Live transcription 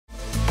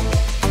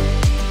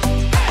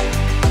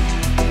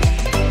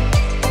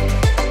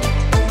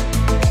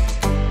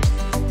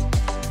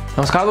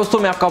नमस्कार दोस्तों,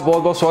 मैं आपका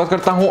बहुत बहुत स्वागत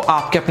करता हूं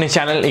आपके अपने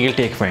चैनल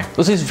EagleTek में।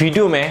 तो इस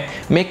वीडियो में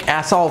मैं एक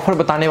ऐसा ऑफर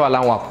बताने वाला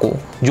हूं आपको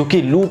जो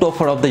कि लूट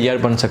ऑफर ऑफ द ईयर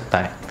बन सकता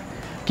है।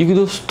 क्योंकि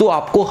दोस्तों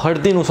आपको हर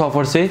दिन उस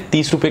ऑफर से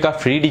 30 रुपये का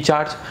फ्री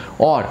रिचार्ज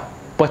और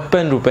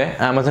 55 रुपये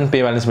अमेजन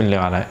पे बैलेंस मिलने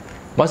वाला है।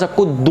 बस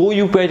आपको 2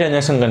 UPI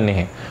ट्रांजेक्शन करने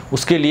हैं।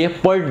 उसके लिए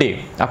पर डे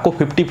आपको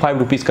 55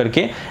 रुपीज़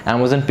करके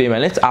अमेजन पे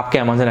बैलेंस आपके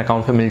अमेजन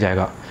अकाउंट पर मिल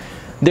जाएगा।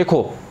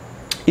 देखो,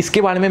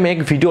 इसके बारे में मैं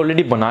एक वीडियो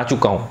ऑलरेडी बना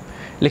चुका हूँ,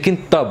 लेकिन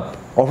तब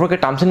ऑफर के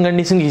टर्म्स एंड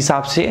कंडीशन के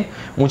हिसाब से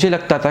मुझे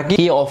लगता था कि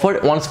ये ऑफर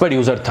वंस पर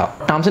यूज़र था।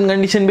 टर्म्स एंड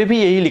कंडीशन में भी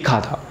यही लिखा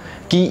था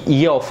कि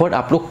ये ऑफर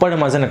आप लोग पर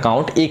अमेजन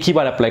अकाउंट एक ही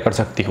बार अप्लाई कर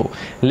सकती हो।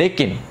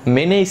 लेकिन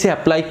मैंने इसे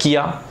अप्लाई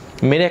किया,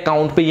 मेरे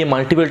अकाउंट पे ये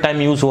मल्टीपल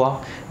टाइम यूज़ हुआ,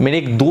 मेरे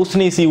एक दोस्त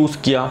ने इसे यूज़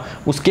किया,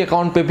 उसके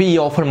अकाउंट पे भी ये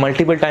ऑफर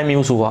मल्टीपल टाइम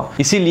यूज़ हुआ।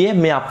 इसीलिए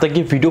मैं आप तक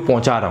ये वीडियो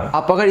पहुंचा रहा हूँ।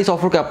 आप अगर इस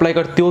ऑफर को अप्लाई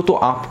करते हो तो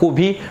आपको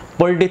भी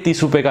पर डे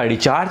 30 रुपये का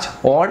रिचार्ज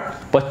और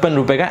 55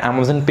 रुपये का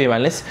अमेजन पे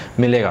बैलेंस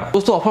मिलेगा।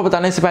 दोस्तों, ऑफर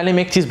बताने से पहले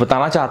मैं एक चीज़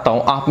बताना चाहता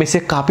हूँ। आप में से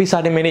काफ़ी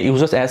सारे मेरे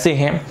यूजर्स ऐसे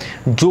हैं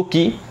जो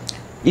कि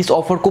इस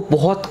ऑफर को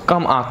बहुत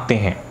कम आंकते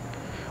हैं।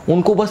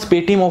 उनको बस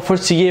पेटीएम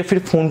ऑफर्स चाहिए, फिर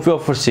फ़ोन पे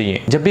ऑफर्स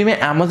चाहिए। जब भी मैं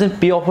अमेजन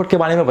पे ऑफर के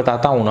बारे में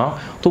बताता हूँ ना,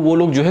 तो वो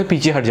लोग जो है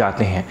पीछे हट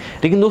जाते हैं।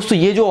 लेकिन दोस्तों,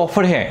 ये जो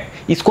ऑफर है,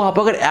 इसको आप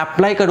अगर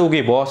अप्लाई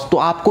करोगे बॉस, तो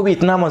आपको भी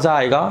इतना मज़ा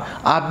आएगा,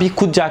 आप भी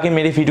खुद जाके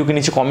मेरे वीडियो के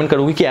नीचे कमेंट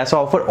करोगे कि ऐसा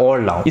ऑफर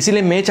और लाओ।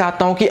 इसीलिए मैं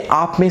चाहता हूँ कि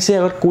आप में से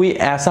अगर कोई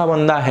ऐसा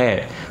बंदा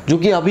है जो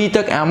कि अभी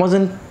तक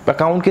अमेजन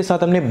अकाउंट के साथ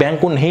अपने बैंक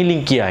को नहीं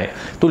लिंक किया है,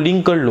 तो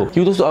लिंक कर लो।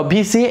 क्योंकि दोस्तों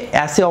अभी से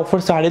ऐसे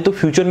ऑफर्स आ रहे तो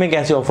फ्यूचर में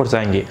कैसे ऑफर्स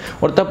आएंगे,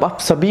 और तब आप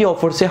सभी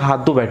ऑफर से हाथ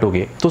धो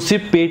बैठोगे। तो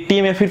सिर्फ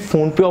पेटीएम या फिर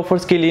फोन पे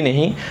ऑफर्स के लिए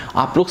नहीं,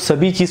 आप लोग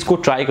सभी चीज़ को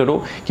ट्राई करो।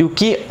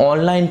 क्योंकि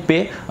ऑनलाइन पे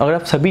अगर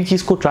आप सभी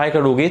चीज़ को ट्राई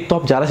करोगे तो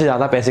आप ज़्यादा से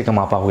ज़्यादा पैसे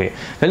कमा पाओगे।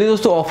 चलिए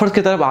दोस्तों, ऑफर्स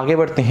की तरफ आगे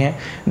बढ़ते हैं।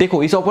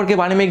 देखो, इस ऑफर के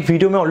बारे में एक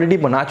वीडियो में ऑलरेडी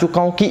बना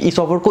चुका हूँ कि इस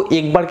ऑफर को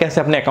एक बार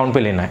कैसे अपने अकाउंट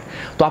पर लेना है।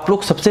 तो आप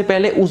लोग सबसे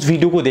पहले उस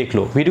वीडियो को देख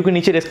लो। वीडियो के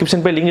नीचे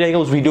डिस्क्रिप्शन पर लिंक रहेगा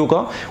उस वीडियो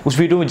का। उस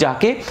वीडियो में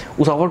जाके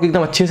उस ऑफर को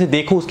एकदम अच्छे से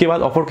देखो, उसके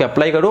बाद ऑफर को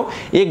अप्लाई करो।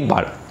 एक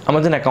बार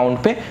अमेजन अकाउंट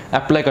पे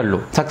अप्लाई कर लो,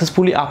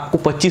 सक्सेसफुली आपको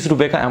 25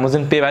 रुपये का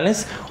अमेजन पे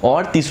बैलेंस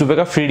और 30 रुपये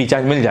का फ्री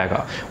रिचार्ज मिल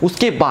जाएगा।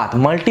 उसके बाद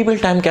मल्टीपल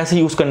टाइम कैसे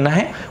यूज़ करना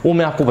है वो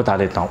मैं आपको बता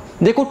देता हूँ।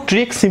 देखो,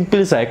 ट्रिक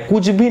सिंपल सा है,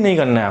 कुछ भी नहीं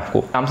करना है आपको।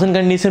 टर्म्स एंड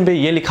कंडीशन पे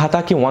ये लिखा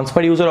था कि वंस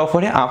पर यूज़र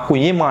ऑफर है, आपको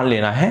ये मान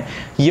लेना है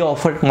ये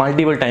ऑफर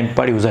मल्टीपल टाइम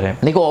पर यूज़र है।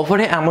 देखो,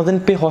 ऑफर है अमेजन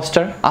पे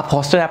हॉटस्टार। आप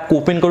हॉटस्टार ऐप को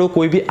ओपन करो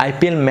कोई भी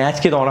IPL मैच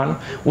के दौरान।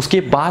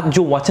 उसके बाद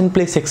जो वॉच एंड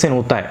प्ले सेक्शन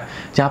होता है,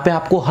 जहाँ पे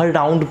आपको हर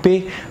राउंड पे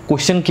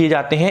क्वेश्चन किए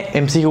जाते हैं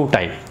MCQ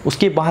टाइप।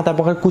 उसके बाद आप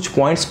अगर कुछ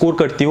पॉइंट स्कोर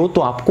करते हो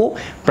तो आपको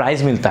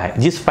प्राइज मिलता है।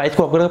 जिस प्राइज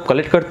को अगर आप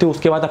कलेक्ट करते हो,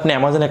 उसके बाद अपने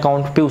अमेजन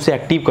अकाउंट पे उसे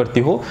एक्टिव करते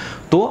हो,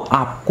 तो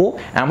आपको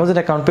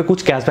अमेजन अकाउंट पे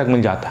कुछ कैशबैक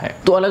मिल जाता है।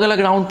 तो अलग अलग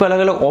राउंड पे अलग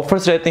अलग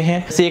ऑफर्स रहते हैं।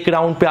 जैसे एक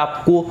राउंड पे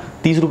आपको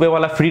 30 रुपये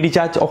वाला फ्री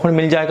रिचार्ज ऑफर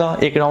मिल जाएगा,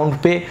 एक राउंड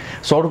पे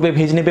 100 रुपये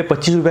भेजने पे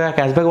 25 रुपये का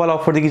कैशबैक वाला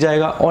ऑफर दिख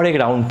जाएगा, और एक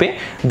राउंड पे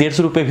 150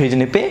 रुपये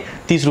भेजने पे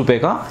 30 रुपये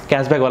का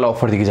कैशबैक वाला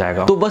ऑफर दिख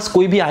जाएगा। तो बस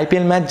कोई भी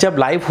IPL मैच जब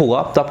लाइव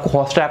होगा तो आपको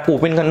हॉटस्टार ऐप को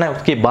ओपन करना है।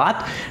 उसके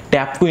बाद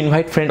tap to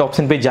invite friend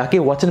option पे जाके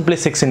वॉच एंड प्ले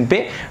सेक्शन पे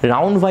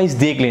राउंड वाइज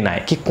देख लेना है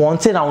कि कौन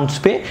से राउंड्स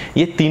पे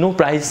ये तीनों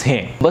प्राइस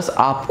हैं। बस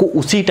आपको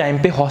उसी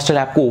टाइम पे हॉटस्टार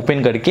ऐप को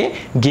ओपन करके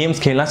गेम्स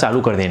खेलना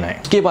चालू कर देना है।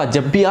 उसके बाद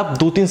जब भी आप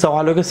 2-3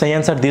 सवालों के सही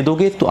आंसर दे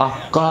दोगे तो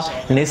आपका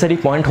नेसेसरी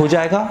पॉइंट हो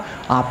जाएगा,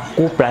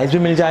 आपको प्राइस भी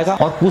मिल जाएगा,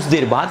 और कुछ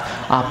देर बाद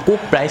आपको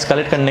प्राइस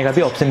कलेक्ट करने का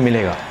भी ऑप्शन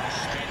मिलेगा।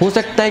 हो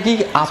सकता है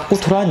कि आपको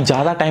थोड़ा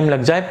ज़्यादा टाइम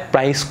लग जाए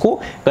प्राइस को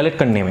कलेक्ट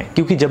करने में,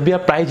 क्योंकि जब भी आप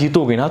प्राइस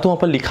जीतोगे ना, तो वहाँ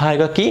पर लिखा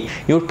आएगा कि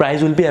your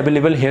price will be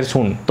available here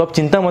सून। तो आप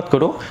चिंता मत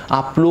करो,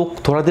 आप लोग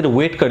थोड़ा देर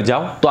वेट कर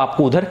जाओ, तो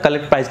आपको उधर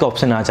कलेक्ट प्राइस का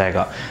ऑप्शन आ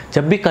जाएगा।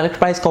 जब भी कलेक्ट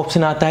प्राइस का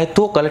ऑप्शन आता है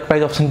तो कलेक्ट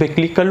प्राइस ऑप्शन पर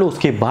क्लिक कर लो।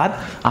 उसके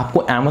बाद आपको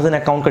अमेजन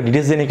अकाउंट का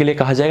डिटेल्स देने के लिए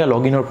कहा जाएगा।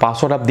 लॉगिन और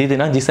पासवर्ड आप दे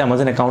देना, जिस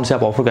अमेजन अकाउंट से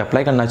आप ऑफर को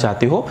अप्लाई करना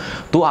चाहते हो।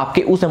 तो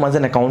आपके उस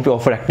अमेजन अकाउंट पर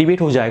ऑफर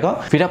एक्टिवेट हो जाएगा।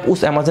 फिर आप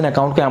उस अमेजन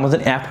अकाउंट को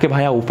अमेजन ऐप के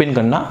भाया ओपन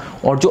करना,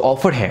 और जो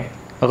ऑफर है,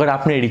 अगर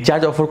आपने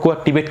रिचार्ज ऑफर को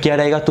एक्टिवेट किया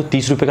रहेगा तो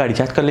 30 रुपये का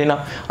रिचार्ज कर लेना,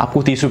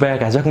 आपको 30 रुपये का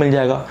कैशबैक मिल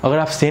जाएगा। अगर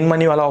आप सेंड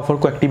मनी वाला ऑफर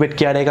को एक्टिवेट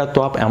किया रहेगा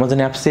तो आप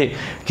अमेजन ऐप से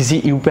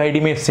किसी UPI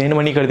ID में सेंड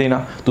मनी कर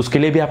देना, तो उसके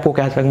लिए भी आपको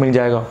कैशबैक मिल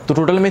जाएगा। तो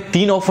टोटल में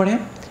 3 ऑफर है,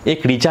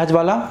 एक रिचार्ज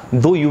वाला,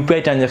 2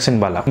 UPI ट्रांजेक्शन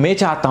वाला। मैं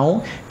चाहता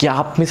हूँ कि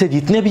आप में से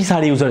जितने भी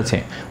सारे यूजर्स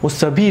हैं वो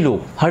सभी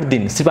लोग हर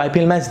दिन सिर्फ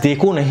IPL मैच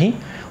देखो नहीं,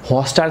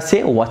 हॉटस्टार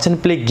से वॉच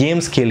एंड प्ले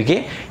गेम्स खेल के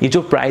ये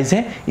जो प्राइस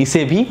है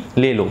इसे भी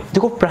ले लो।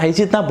 देखो, प्राइस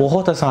इतना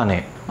बहुत आसान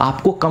है।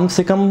 आपको कम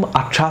से कम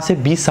 18 से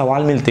 20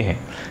 सवाल मिलते हैं,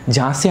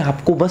 जहाँ से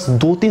आपको बस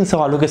 2-3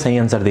 सवालों के सही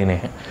आंसर देने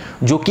हैं,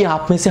 जो कि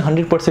आप में से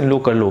 100%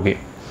 लोग कर लोगे,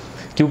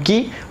 क्योंकि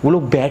वो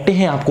लोग बैठे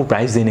हैं आपको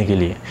प्राइस देने के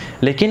लिए।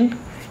 लेकिन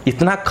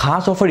इतना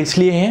खास ऑफर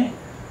इसलिए है,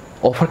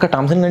 ऑफर का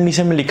टर्म्स एंड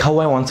कंडीशन में लिखा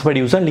हुआ है वंस पर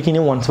यूज़र, लेकिन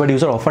ये वंस पर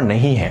यूज़र ऑफर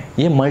नहीं है,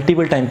 ये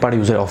मल्टीपल टाइम पर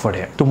यूज़र ऑफर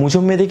है। तो मुझे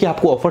उम्मीद है कि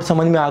आपको ऑफर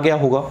समझ में आ गया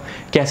होगा,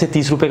 कैसे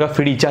 30 रुपये का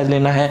फ्री रिचार्ज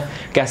लेना है,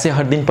 कैसे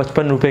हर दिन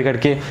 55 रुपये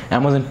करके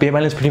अमेजन पे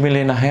बैलेंस फ्री में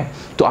लेना है।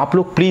 तो आप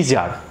लोग प्लीज़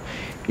यार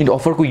इन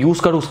ऑफर को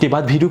यूज़ करो। उसके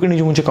बाद वीडियो के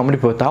नीचे मुझे कमेंट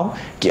पे बताओ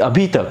कि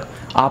अभी तक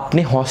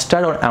आपने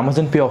हॉटस्टार और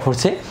अमेजन पे ऑफर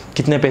से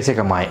कितने पैसे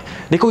कमाए।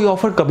 देखो, ये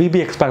ऑफर कभी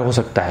भी एक्सपायर हो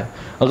सकता है।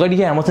 अगर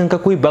ये अमेजन का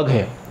कोई बग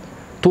है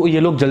तो ये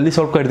लोग जल्दी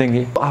सॉल्व कर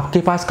देंगे। तो आपके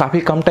पास काफ़ी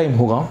कम टाइम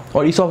होगा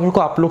और इस ऑफर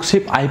को आप लोग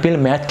सिर्फ आईपीएल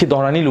मैच के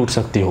दौरान ही लूट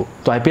सकते हो।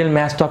 तो आईपीएल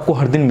मैच तो आपको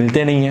हर दिन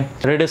मिलते नहीं है।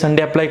 सैटरडे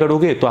संडे अप्लाई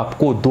करोगे तो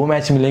आपको 2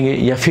 मैच मिलेंगे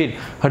या फिर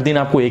हर दिन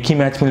आपको एक ही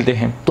मैच मिलते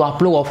हैं। तो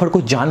आप लोग ऑफर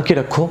को जान के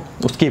रखो,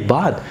 उसके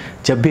बाद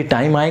जब भी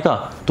टाइम आएगा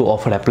तो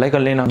ऑफर अप्लाई कर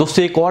लेना।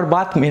 दोस्तों एक और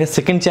बात, मेरे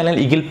सेकंड चैनल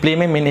ईगल प्ले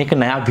में मैंने एक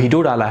नया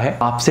वीडियो डाला है।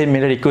 आपसे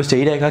मेरा रिक्वेस्ट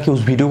यही रहेगा कि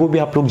उस वीडियो को भी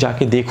आप लोग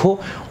जाके देखो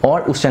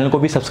और उस चैनल को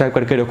भी सब्सक्राइब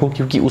करके रखो,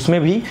 क्योंकि उसमें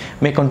भी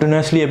मैं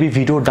कंटिन्यूसली अभी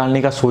वीडियो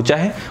डालने का सोचा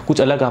है,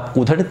 कुछ अलग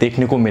आपको उधर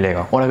देखने को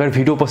मिलेगा। और अगर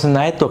वीडियो पसंद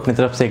आए तो अपनी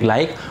तरफ से एक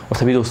लाइक और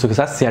सभी दोस्तों के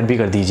साथ शेयर भी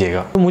कर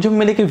दीजिएगा। तो मुझे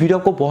मिले कि वीडियो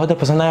आपको बहुत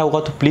पसंद आया होगा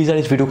तो प्लीज़ यार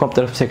इस वीडियो को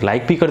अपनी तरफ से एक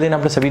लाइक भी कर देना,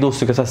 अपने सभी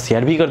दोस्तों के साथ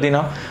शेयर भी कर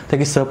देना,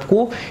 ताकि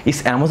सबको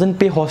इस अमेज़न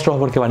पे हॉटस्टार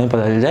ऑफर के बारे में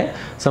पता चल जाए,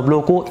 सब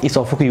लोगों को इस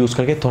ऑफर को यूज़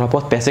करके थोड़ा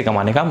बहुत पैसे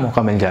कमाने का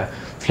मौका मिल जाए।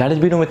 फिलहाल इस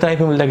वीडियो में इतना ही,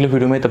 मिलता है अगले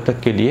वीडियो में, तब तक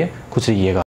के लिए खुश रहिएगा।